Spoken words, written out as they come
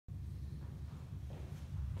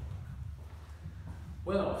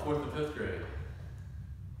Well, fourth and fifth grade,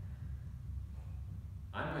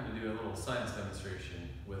 I'm going to do a little science demonstration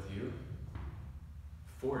with you,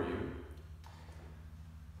 for you.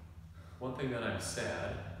 One thing that I'm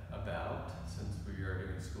sad about, since we are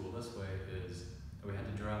doing school this way, is that we had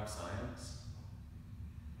to drop science.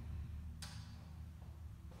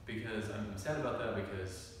 Because I'm sad about that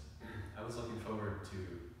because I was looking forward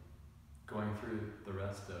to going through the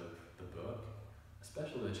rest of the book,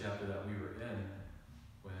 especially the chapter that we were in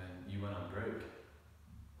when you went on break.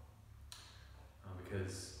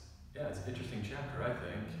 Because, yeah, it's an interesting chapter, I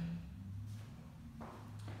think.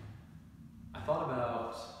 I thought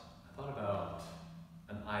about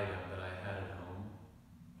an item that I had at home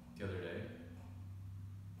the other day.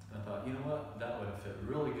 And I thought, you know what, that would fit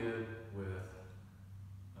really good with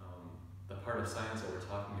the part of science that we're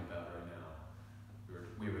talking about right now.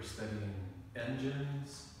 We were studying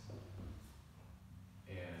engines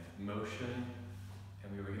and motion,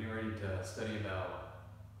 and we were getting ready to study about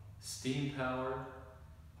steam power.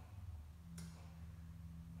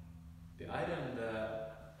 The item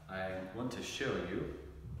that I want to show you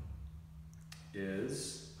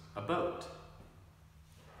is a boat.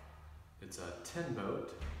 It's a tin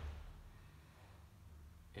boat,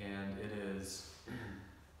 and it is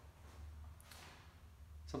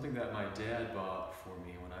something that my dad bought for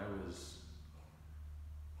me when I was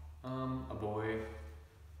a boy,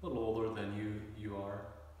 a little older than you are.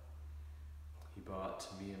 He bought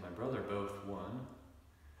me and my brother both one.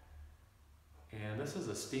 And this is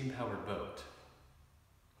a steam-powered boat.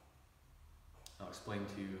 I'll explain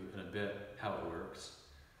to you in a bit how it works.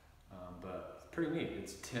 But it's pretty neat.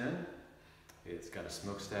 It's tin. It's got a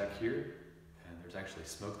smokestack here, and there's actually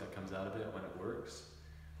smoke that comes out of it when it works.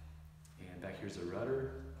 And back here's a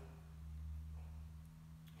rudder.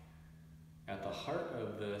 At the heart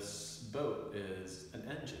of this boat is an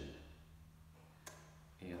engine.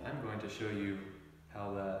 And I'm going to show you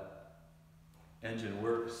how that engine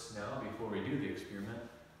works now before we do the experiment.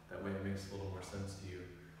 That way it makes a little more sense to you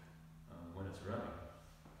when it's running.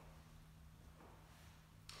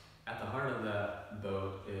 At the heart of that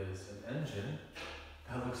boat is an engine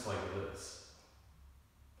that looks like this.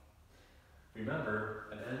 Remember,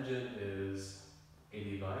 an engine is a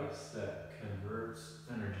device that converts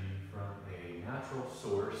energy from a natural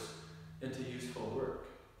source into useful work.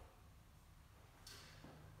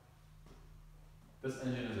 This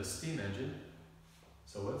engine is a steam engine,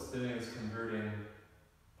 so what it's doing is converting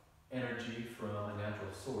energy from a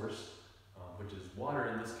natural source, which is water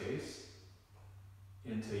in this case,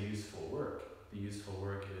 into useful work. The useful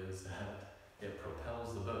work is that it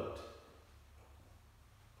propels the boat.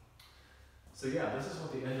 So yeah, this is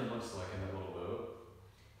what the engine looks like in that little boat.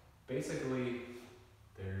 Basically,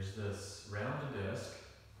 there's this round disc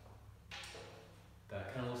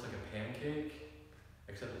that kind of looks like a pancake,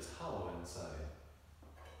 except it's hollow inside.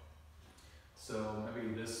 So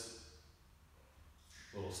maybe this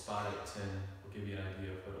little spotted tin will give you an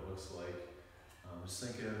idea of what it looks like. Just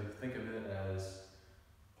think of it as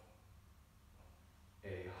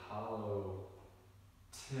a hollow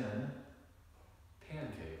tin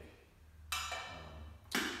pancake.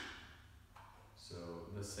 So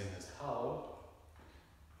this thing is hollow.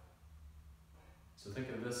 So think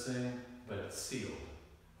of this thing, but it's sealed.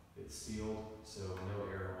 It's sealed so no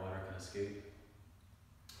air or water can escape.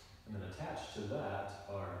 And then attached to that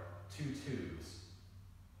are two tubes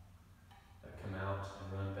that come out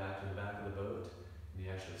and run back to the back of the boat. And they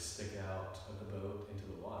actually stick out of the boat into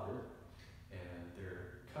the water. And they're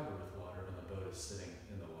covered with water when the boat is sitting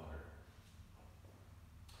in the water.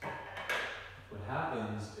 What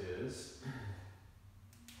happens is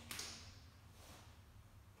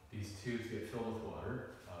these tubes get filled with water.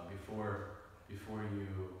 Before you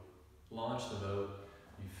launch the boat,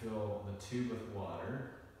 you fill the tube with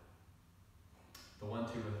water, the one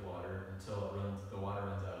tube with water, until the water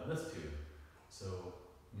runs out of this tube. So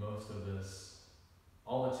most of this,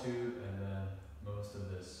 all the tube and then most of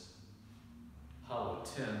this hollow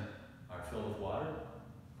tin are filled with water.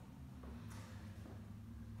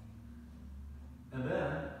 And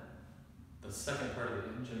then the second part of the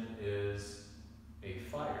engine is a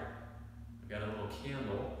fire. I've got a little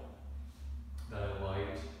candle that I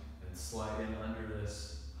light and slide in under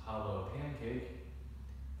this hollow pancake.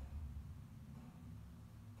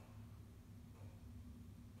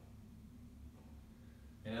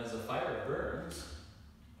 And as the fire burns,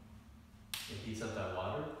 it heats up that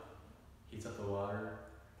water,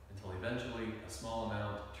 until eventually a small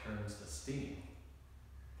amount turns to steam.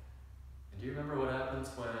 And do you remember what happens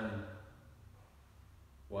when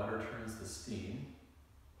water turns to steam?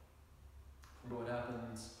 Remember what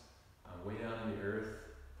happens way down in the earth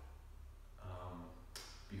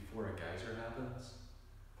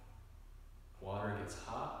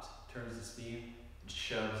steam, and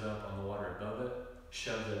shoves up on the water above it,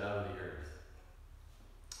 shoves it out of the earth.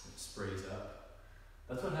 It sprays up.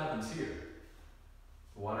 That's what happens here.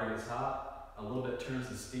 The water gets hot, a little bit turns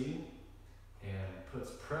to steam, and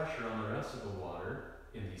puts pressure on the rest of the water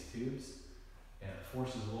in these tubes, and it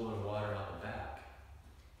forces a little bit of water out the back.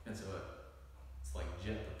 And so it's like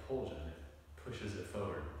jet propulsion, it pushes it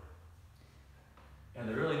forward. And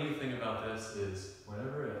the really neat thing about this is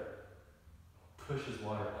whenever it pushes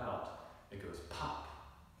water out, it goes pop,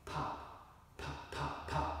 pop, pop, pop,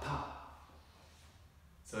 pop, pop.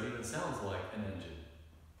 So it even sounds like an engine.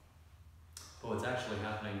 But what's actually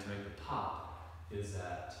happening to make the pop is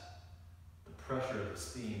that the pressure of the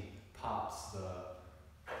steam pops the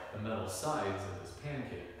metal sides of this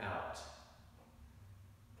pancake out.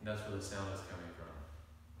 And that's where the sound is coming from.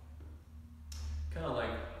 Kind of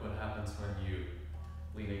like what happens when you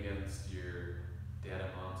lean against your dad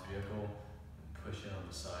and mom's vehicle and push it on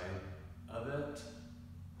the side of it,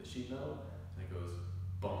 the sheet metal, and it goes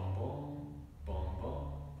boom, boom, boom,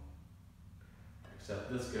 boom.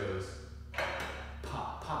 Except this goes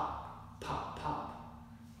pop, pop, pop, pop,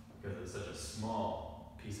 because it's such a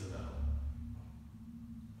small piece of metal.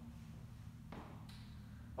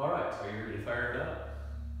 All right, so you're ready to fire it up?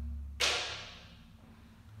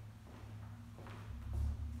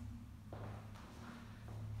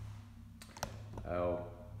 I'll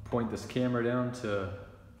point this camera down to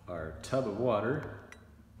our tub of water,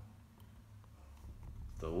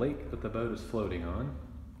 the lake that the boat is floating on.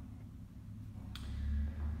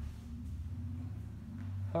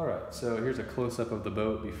 All right, so here's a close-up of the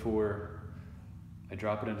boat before I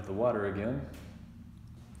drop it into the water again.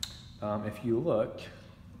 If you look,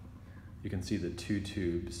 you can see the two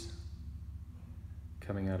tubes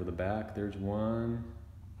coming out of the back. There's one,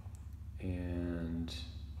 and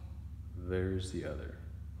there's the other,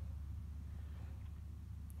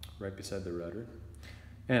 right beside the rudder.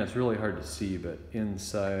 And it's really hard to see, but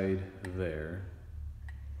inside there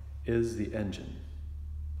is the engine.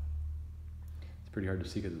 It's pretty hard to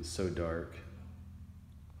see because it's so dark.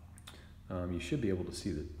 You should be able to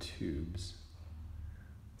see the tubes.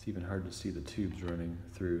 It's even hard to see the tubes running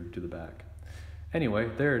through to the back. Anyway,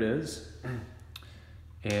 there it is.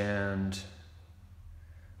 And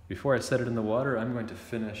before I set it in the water, I'm going to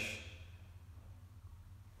finish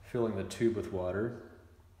filling the tube with water.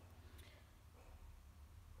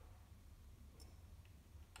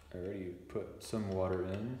 I already put some water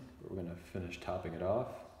in, but we're going to finish topping it off.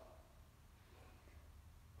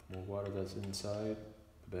 The more water that's inside,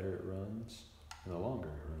 the better it runs, and the longer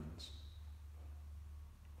it runs.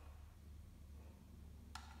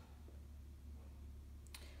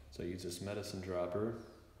 So I use this medicine dropper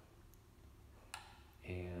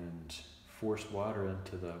and force water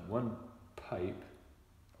into the one pipe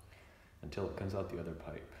until it comes out the other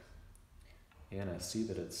pipe. And I see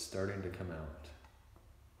that it's starting to come out.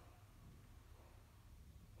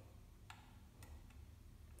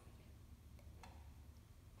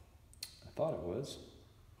 I thought it was.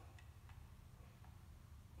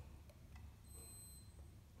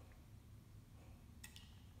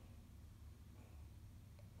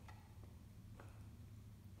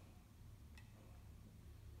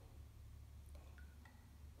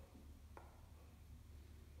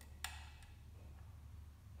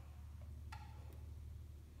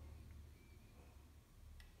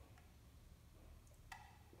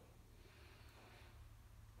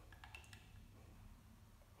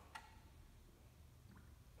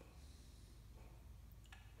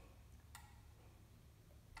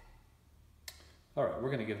 All right, we're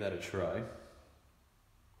going to give that a try.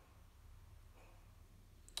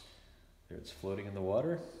 There it's floating in the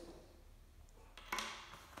water.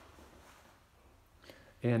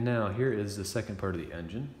 And now here is the second part of the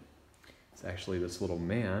engine. It's actually this little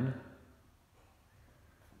man,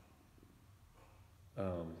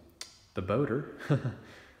 the boater,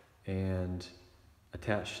 and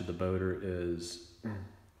attached to the boater is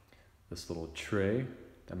this little tray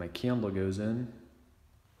that my candle goes in.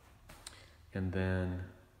 And then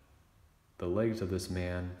the legs of this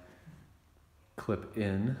man clip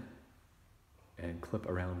in and clip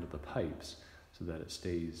around the pipes so that it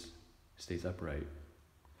stays upright.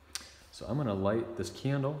 So I'm gonna light this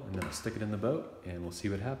candle and then I'll stick it in the boat and we'll see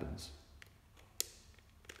what happens.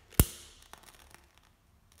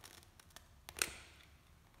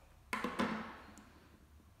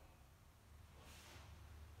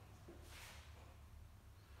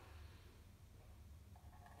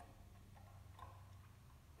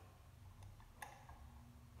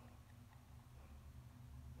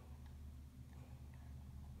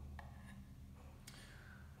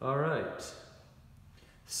 All right,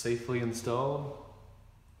 safely installed.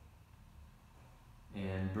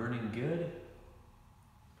 and burning good.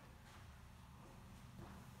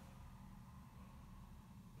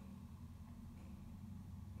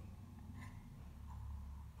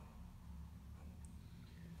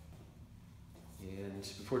 And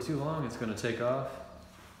before too long, it's going to take off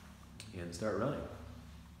and start running.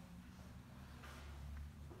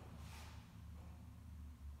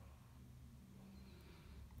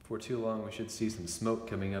 Before too long, we should see some smoke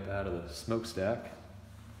coming up out of the smokestack.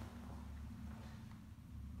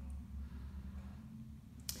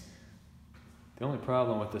 The only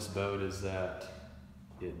problem with this boat is that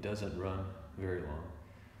it doesn't run very long.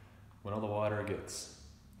 When all the water gets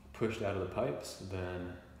pushed out of the pipes,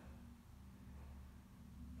 then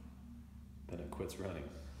it quits running.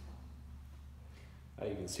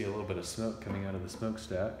 You can see a little bit of smoke coming out of the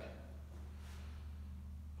smokestack.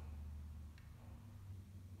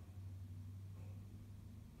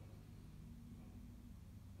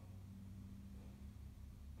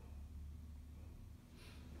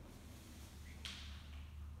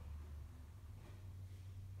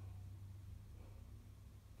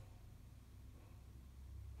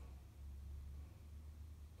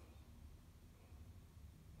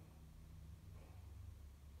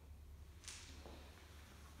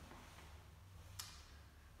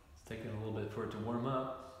 Taking a little bit for it to warm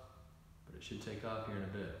up, but it should take off here in a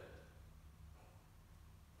bit.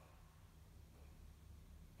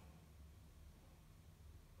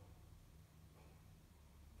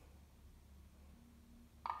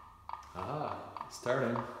 Ah, it's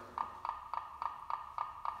starting.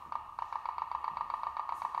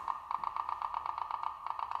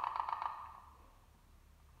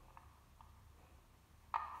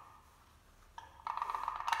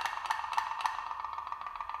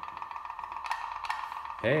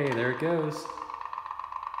 Hey, there it goes.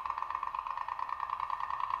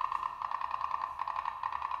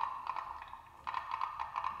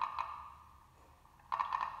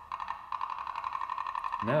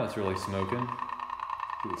 Now it's really smoking.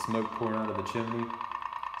 See the smoke pouring out of the chimney,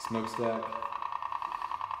 smokestack.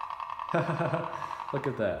 Look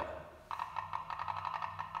at that.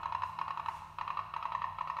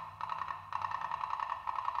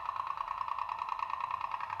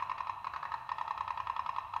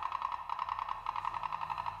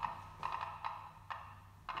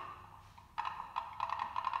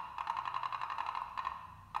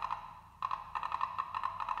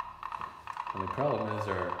 And the problem is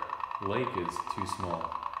our lake is too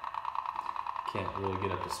small. Can't really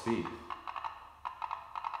get up to speed.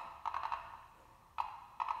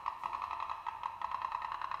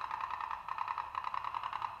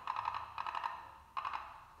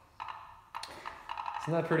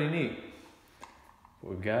 Isn't that pretty neat?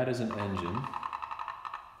 What we've got is an engine,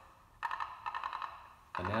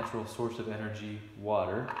 a natural source of energy,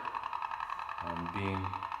 water, being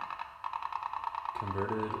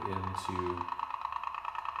converted into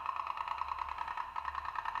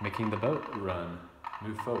making the boat run,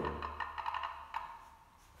 move forward.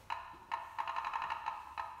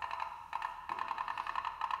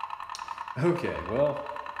 Okay, well,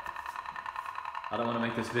 I don't want to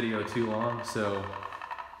make this video too long, so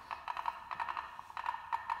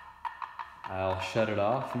I'll shut it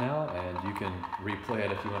off now, and you can replay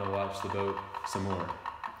it if you want to watch the boat some more.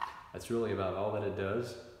 That's really about all that it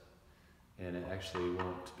does, and it actually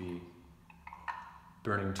won't be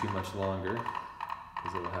burning too much longer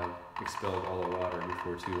because it will have expelled all the water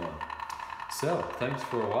before too long. So, thanks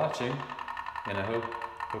for watching, and I hope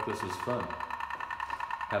this was fun.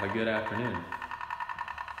 Have a good afternoon.